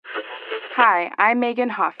Hi, I'm Megan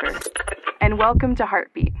Hoffer, and welcome to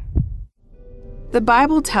Heartbeat. The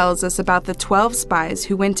Bible tells us about the 12 spies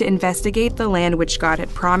who went to investigate the land which God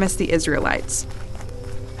had promised the Israelites.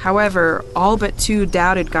 However, all but 2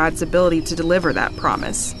 doubted God's ability to deliver that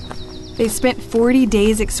promise. They spent 40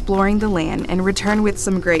 days exploring the land and returned with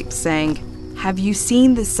some grapes, saying, "Have you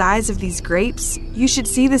seen the size of these grapes? You should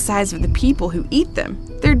see the size of the people who eat them.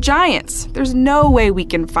 They're giants. There's no way we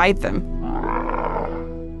can fight them."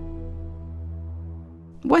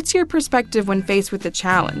 What's your perspective when faced with a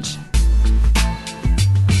challenge?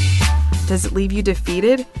 Does it leave you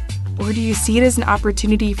defeated? Or do you see it as an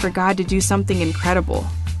opportunity for God to do something incredible?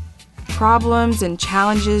 Problems and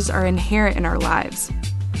challenges are inherent in our lives.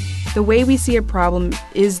 The way we see a problem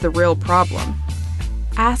is the real problem.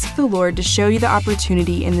 Ask the Lord to show you the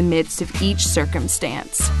opportunity in the midst of each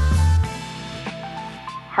circumstance.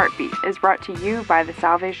 Heartbeat is brought to you by the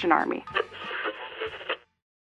Salvation Army.